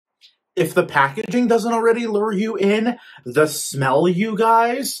If the packaging doesn't already lure you in, the smell, you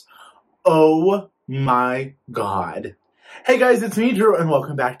guys, oh my God. Hey guys, it's me, Drew, and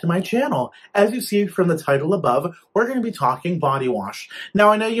welcome back to my channel. As you see from the title above, we're going to be talking body wash. Now,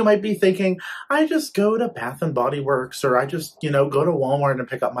 I know you might be thinking, I just go to Bath & Body Works, or I just, go to Walmart and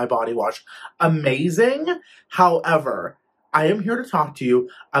pick up my body wash. Amazing. However, I am here to talk to you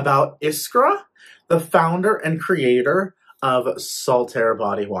about Iskra, the founder and creator of Saltair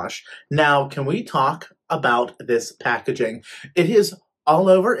body wash. Now, can we talk about this packaging? It is all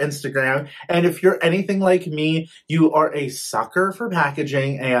over Instagram, and if you're anything like me, you are a sucker for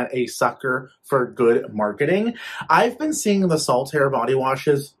packaging and a sucker for good marketing. I've been seeing the Saltair body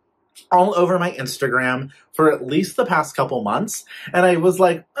washes all over my Instagram for at least the past couple months, and I was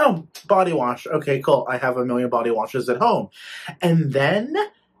like, oh, body wash, okay, cool, I have a million body washes at home. And then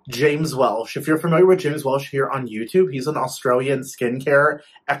James Welsh. If you're familiar with James Welsh here on YouTube, he's an Australian skincare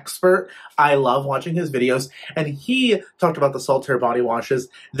expert. I love watching his videos, and he talked about the Saltair body washes.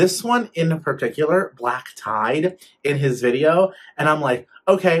 This one in particular, Black Tide, in his video, and I'm like,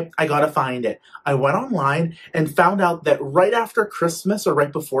 okay, I gotta find it. I went online and found out that right after Christmas, or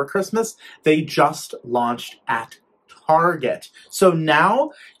right before Christmas, they just launched at Target. So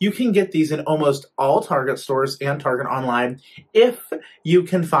now you can get these in almost all Target stores and Target online if you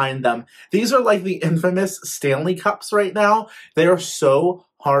can find them. These are like the infamous Stanley cups right now. They are so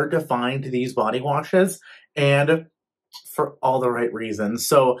hard to find, these body washes, and for all the right reasons.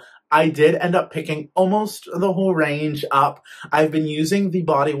 So I did end up picking almost the whole range up. I've been using the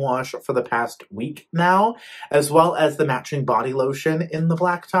body wash for the past week now, as well as the matching body lotion in the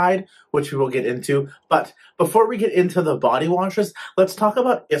Black Tide, which we will get into. But before we get into the body washes, let's talk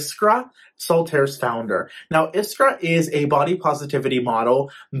about Iskra, Saltair's founder. Now, Iskra is a body positivity model,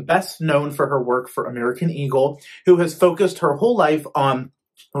 best known for her work for American Eagle, who has focused her whole life on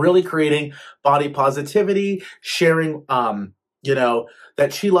really creating body positivity, sharing,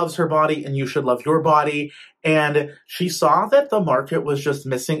 that she loves her body and you should love your body. And she saw that the market was just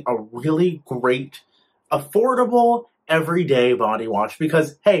missing a really great, affordable, everyday body wash.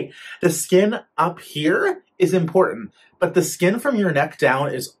 Because, hey, the skin up here is important, but the skin from your neck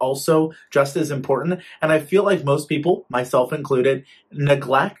down is also just as important. And I feel like most people, myself included,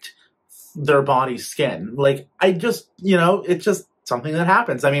 neglect their body skin. Like, it's just something that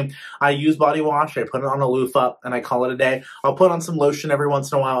happens. I mean, I use body wash, I put it on a loofah, and I call it a day. I'll put on some lotion every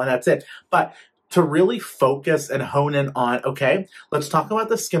once in a while, and that's it. But to really focus and hone in on, okay, let's talk about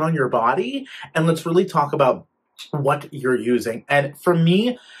the skin on your body, and let's really talk about what you're using. And for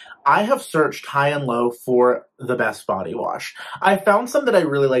me, I have searched high and low for the best body wash. I found some that I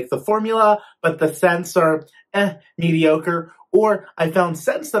really like the formula, but the scents are mediocre. Or I found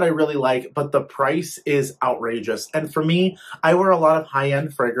scents that I really like, but the price is outrageous. And for me, I wear a lot of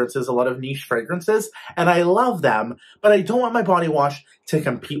high-end fragrances, a lot of niche fragrances, and I love them, but I don't want my body wash to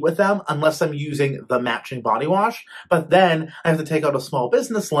compete with them unless I'm using the matching body wash. But then I have to take out a small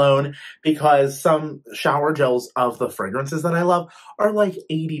business loan because some shower gels of the fragrances that I love are like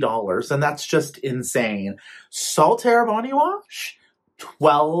 $80, and that's just insane. Saltair body wash,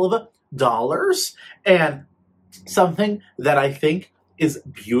 $12, and something that I think is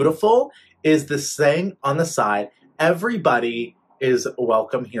beautiful is this saying on the side, everybody is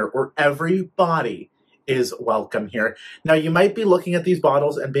welcome here, or everybody is welcome here. Now, you might be looking at these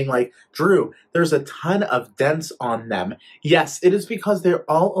bottles and being like, Drew, there's a ton of dents on them. Yes, it is because they're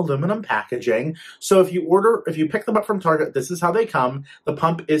all aluminum packaging. So if you pick them up from Target, this is how they come. The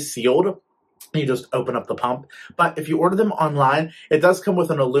pump is sealed. You just open up the pump. But if you order them online, it does come with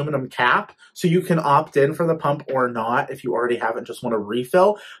an aluminum cap, so you can opt in for the pump or not if you already have it and just want to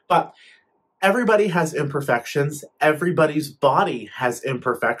refill. But everybody has imperfections. Everybody's body has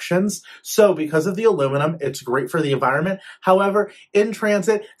imperfections. So because of the aluminum, it's great for the environment. However, in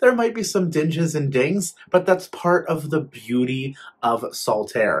transit, there might be some dinges and dings, but that's part of the beauty of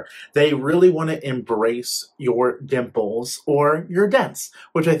Saltair. They really want to embrace your dimples or your dents,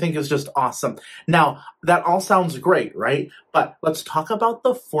 which I think is just awesome. Now, that all sounds great, right? But let's talk about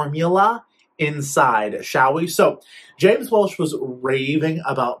the formula inside, shall we? So James Welsh was raving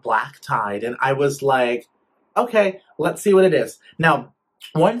about Black Tide, and I was like, okay, let's see what it is. Now,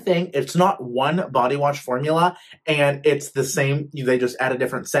 one thing, it's not one body wash formula, and it's the same, they just add a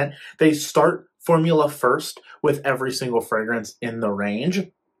different scent. They start formula first with every single fragrance in the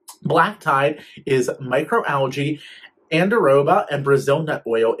range. Black Tide is microalgae, anaeroba, and Brazil nut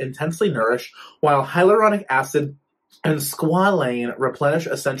oil intensely nourished, while hyaluronic acid and squalane replenish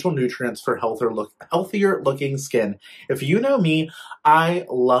essential nutrients for healthier looking skin. If you know me, I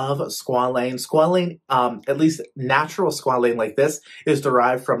love squalane. Squalane, at least natural squalane like this, is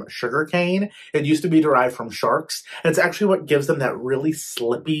derived from sugarcane. It used to be derived from sharks. And it's actually what gives them that really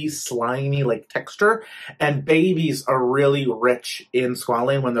slippy, slimy like texture. And babies are really rich in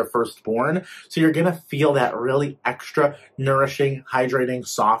squalane when they're first born. So you're gonna feel that really extra nourishing, hydrating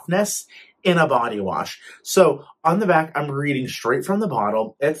softness in a body wash. So on the back, I'm reading straight from the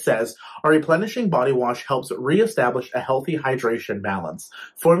bottle. It says, a replenishing body wash helps reestablish a healthy hydration balance.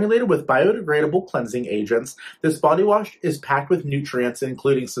 Formulated with biodegradable cleansing agents, this body wash is packed with nutrients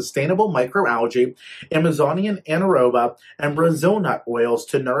including sustainable microalgae, Amazonian anaeroba, and Brazil nut oils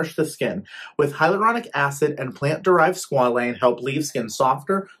to nourish the skin. With hyaluronic acid and plant-derived squalane help leave skin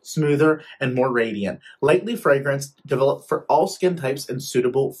softer, smoother, and more radiant. Lightly fragranced, developed for all skin types and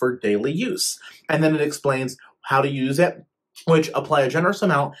suitable for daily use. And then it explains how to use it, which apply a generous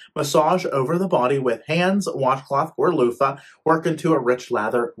amount, massage over the body with hands, washcloth, or loofah, work into a rich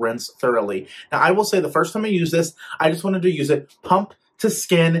lather, rinse thoroughly. Now, I will say the first time I used this, I just wanted to use it pump to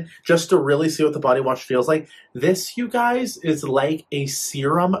skin just to really see what the body wash feels like. This, you guys, is like a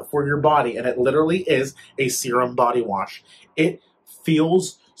serum for your body, and it literally is a serum body wash. It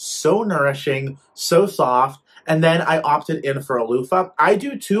feels so nourishing, so soft. And then I opted in for a loofah. I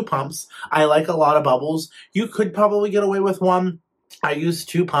do 2 pumps. I like a lot of bubbles. You could probably get away with 1. I use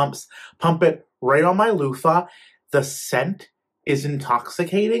 2 pumps. Pump it right on my loofah. The scent is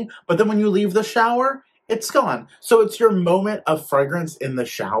intoxicating, but then when you leave the shower, it's gone. So it's your moment of fragrance in the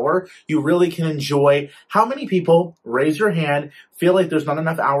shower. You really can enjoy. How many people, raise your hand, feel like there's not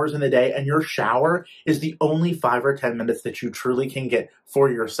enough hours in the day and your shower is the only 5 or 10 minutes that you truly can get for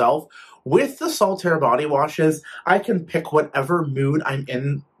yourself? With the Saltair body washes, I can pick whatever mood I'm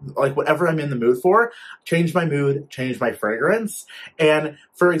in, like whatever I'm in the mood for, change my mood, change my fragrance. And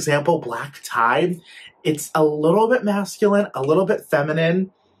for example, Black Tide, it's a little bit masculine, a little bit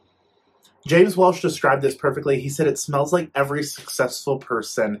feminine. James Welch described this perfectly. He said it smells like every successful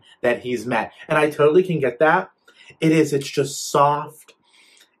person that he's met. And I totally can get that. It's just soft.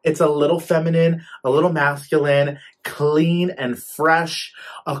 It's a little feminine, a little masculine, clean and fresh,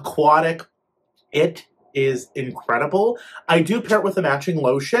 aquatic. It is incredible. I do pair it with a matching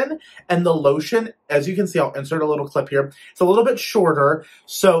lotion, and the lotion, as you can see, I'll insert a little clip here. It's a little bit shorter,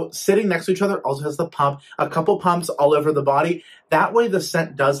 so sitting next to each other also has the pump, a couple pumps all over the body. That way the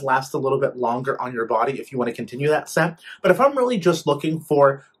scent does last a little bit longer on your body if you want to continue that scent. But if I'm really just looking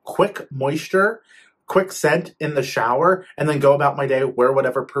for quick moisture, quick scent in the shower, and then go about my day, wear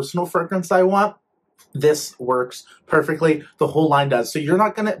whatever personal fragrance I want, this works perfectly. The whole line does. So you're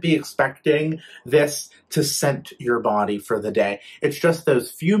not going to be expecting this to scent your body for the day. It's just those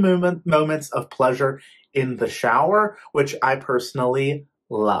few moments of pleasure in the shower, which I personally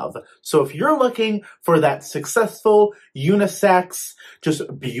love. So if you're looking for that successful, unisex,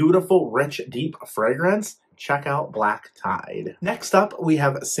 just beautiful, rich, deep fragrance, check out Black Tide. Next up, we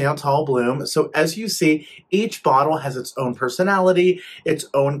have Santal Bloom. So as you see, each bottle has its own personality, its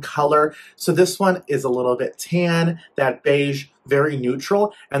own color. So this one is a little bit tan, that beige, very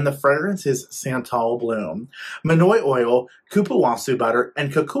neutral, and the fragrance is Santal Bloom. Manoi oil, cupuacu butter,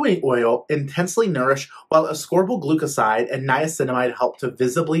 and cupuacu oil intensely nourish, while ascorbyl glucoside and niacinamide help to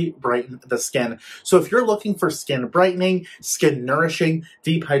visibly brighten the skin. So if you're looking for skin brightening, skin nourishing,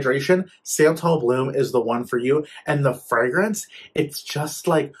 deep hydration, Santal Bloom is the one for you. And the fragrance, it's just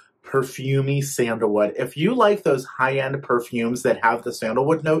like perfumey sandalwood. If you like those high-end perfumes that have the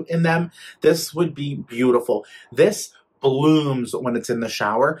sandalwood note in them, this would be beautiful. This blooms when it's in the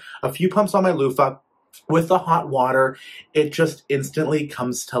shower. A few pumps on my loofah. With the hot water, it just instantly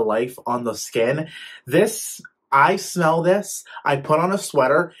comes to life on the skin. I smell this. I put on a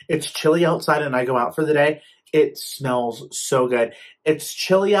sweater. It's chilly outside and I go out for the day. It smells so good. It's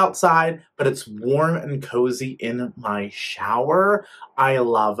chilly outside, but it's warm and cozy in my shower. I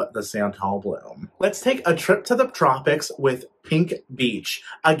love the Santal Bloom. Let's take a trip to the tropics with Pink Beach.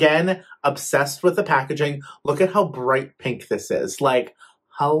 Again, obsessed with the packaging. Look at how bright pink this is. Like,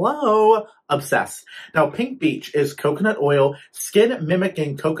 hello, obsessed. Now, Pink Beach is coconut oil, skin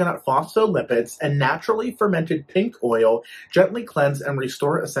mimicking coconut phospholipids, and naturally fermented pink oil gently cleanse and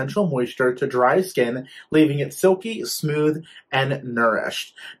restore essential moisture to dry skin, leaving it silky, smooth, and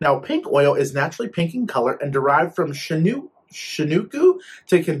nourished. Now, pink oil is naturally pink in color and derived from Chinook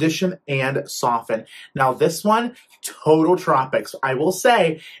to condition and soften. Now this one, total tropics. I will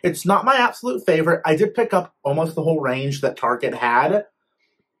say it's not my absolute favorite. I did pick up almost the whole range that Target had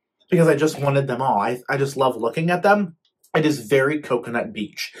because I just wanted them all. I just love looking at them. It is very coconut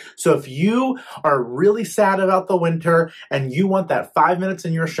beach. So if you are really sad about the winter and you want that 5 minutes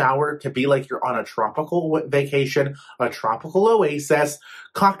in your shower to be like you're on a tropical vacation, a tropical oasis,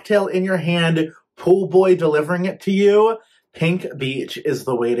 cocktail in your hand, pool boy delivering it to you, Pink Beach is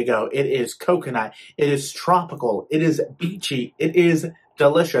the way to go. It is coconut. It is tropical. It is beachy. It is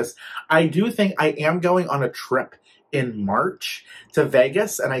delicious. I do think I am going on a trip in March to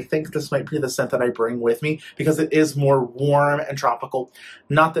Vegas, and I think this might be the scent that I bring with me because it is more warm and tropical.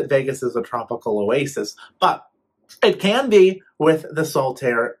 Not that Vegas is a tropical oasis, but it can be with the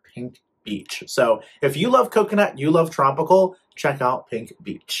Saltair Pink Beach. So if you love coconut, you love tropical, check out Pink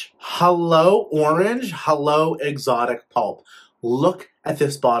Beach. Hello Orange, hello Exotic Pulp. Look at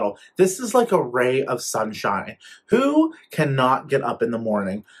this bottle. This is like a ray of sunshine. Who cannot get up in the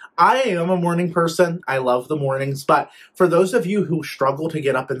morning? I am a morning person. I love the mornings. But for those of you who struggle to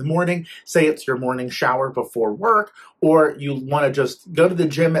get up in the morning, say it's your morning shower before work, or you want to just go to the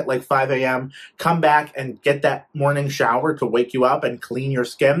gym at like 5 a.m., come back and get that morning shower to wake you up and clean your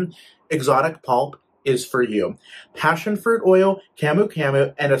skin, Exotic Pulp is for you. Passion fruit oil,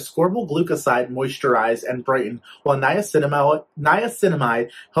 camu, and ascorbyl glucoside moisturize and brighten, while niacinamide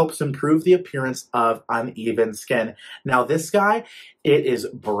helps improve the appearance of uneven skin. Now this guy, it is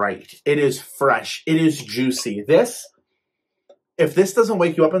bright, it is fresh, it is juicy. If this doesn't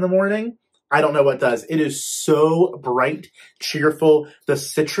wake you up in the morning, I don't know what does. It is so bright, cheerful. The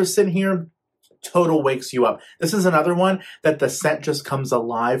citrus in here total wakes you up. This is another one that the scent just comes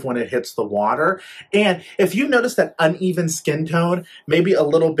alive when it hits the water. And if you notice that uneven skin tone, maybe a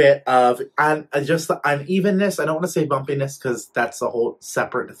little bit of just the unevenness, I don't want to say bumpiness because that's a whole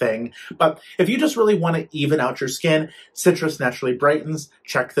separate thing. But if you just really want to even out your skin, citrus naturally brightens.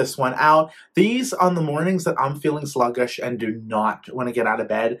 Check this one out. These on the mornings that I'm feeling sluggish and do not want to get out of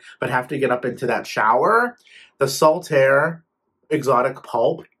bed, but have to get up into that shower, the Saltair Exotic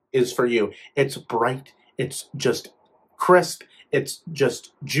Pulp is for you. It's bright, it's just crisp, it's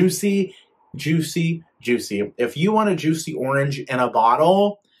just juicy, juicy, juicy. If you want a juicy orange in a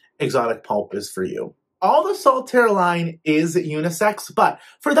bottle, Exotic Pulp is for you. All the Saltair line is unisex, but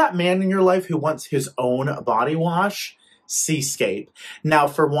for that man in your life who wants his own body wash, Seascape. Now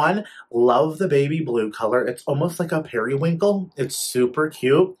for one, love the baby blue color. It's almost like a periwinkle. It's super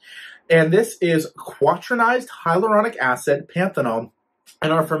cute. And this is quaternized hyaluronic acid, panthenol,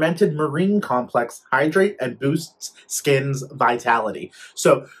 and our fermented marine complex hydrate and boosts skin's vitality.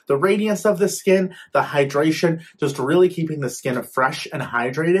 So the radiance of the skin, the hydration, just really keeping the skin fresh and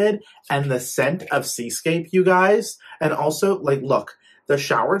hydrated, and the scent of Seascape, you guys. And also, like, look, the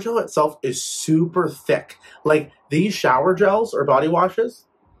shower gel itself is super thick. Like, these shower gels or body washes,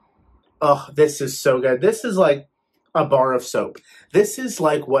 oh, this is so good. This is like a bar of soap. This is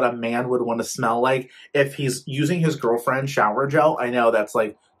like what a man would want to smell like if he's using his girlfriend's shower gel. I know that's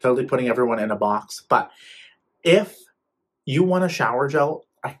like totally putting everyone in a box, but if you want a shower gel,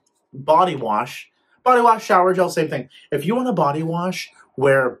 body wash, shower gel, same thing. If you want a body wash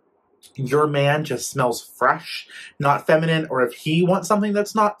where your man just smells fresh, not feminine, or if he wants something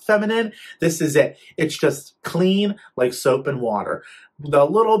that's not feminine, this is it. It's just clean like soap and water. The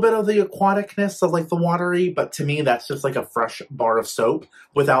little bit of the aquaticness of like the watery, but to me, that's just like a fresh bar of soap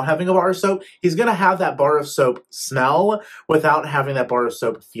without having a bar of soap. He's going to have that bar of soap smell without having that bar of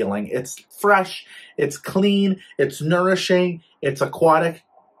soap feeling. It's fresh, it's clean, it's nourishing, it's aquatic.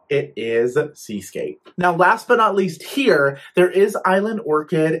 It is Seascape. Now, last but not least here, there is Island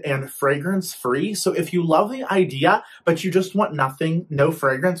Orchid and fragrance free. So if you love the idea, but you just want nothing, no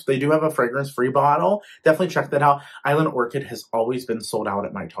fragrance, they do have a fragrance free bottle. Definitely check that out. Island Orchid has always been sold out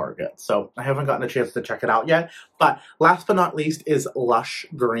at my Target. So I haven't gotten a chance to check it out yet. But last but not least is Lush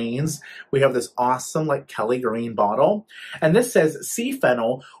Greens. We have this awesome like Kelly green bottle. And this says sea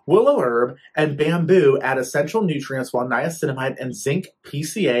fennel, willow herb, and bamboo add essential nutrients, while niacinamide and zinc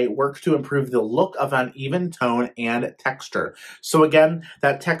PCA work to improve the look of uneven tone and texture. So again,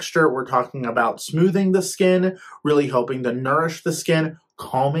 that texture, we're talking about smoothing the skin, really helping to nourish the skin,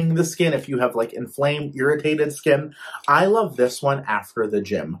 calming the skin if you have like inflamed, irritated skin. I love this one after the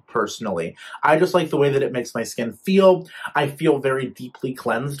gym, personally. I just like the way that it makes my skin feel. I feel very deeply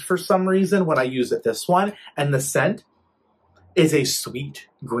cleansed for some reason when I use it this one, and the scent is a sweet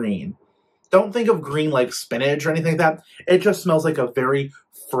green. Don't think of green like spinach or anything like that. It just smells like a very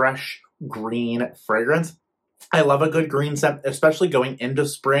fresh green fragrance. I love a good green scent, especially going into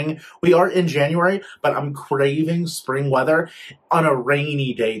spring. We are in January, but I'm craving spring weather on a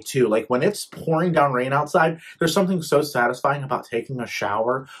rainy day too. Like when it's pouring down rain outside, there's something so satisfying about taking a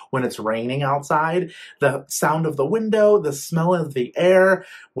shower when it's raining outside. The sound of the window, the smell of the air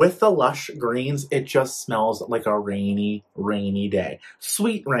with the Lush greens, it just smells like a rainy, rainy day.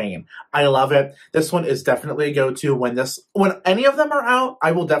 Sweet rain. I love it. This one is definitely a go-to when any of them are out,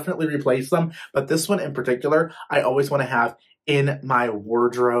 I will definitely replace them. But this one in particular, I always want to have in my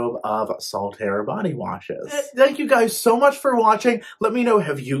wardrobe of Saltair body washes. Thank you guys so much for watching. Let me know,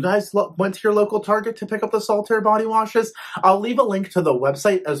 have you guys went to your local Target to pick up the Saltair body washes? I'll leave a link to the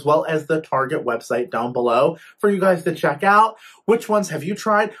website as well as the Target website down below for you guys to check out. Which ones have you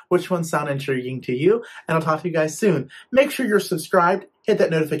tried? Which ones sound intriguing to you? And I'll talk to you guys soon. Make sure you're subscribed. Hit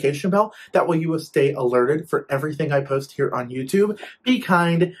that notification bell. That way you will stay alerted for everything I post here on YouTube. Be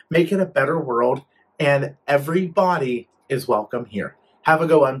kind. Make it a better world. And everybody is welcome here. Have a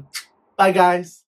good one. Bye, guys.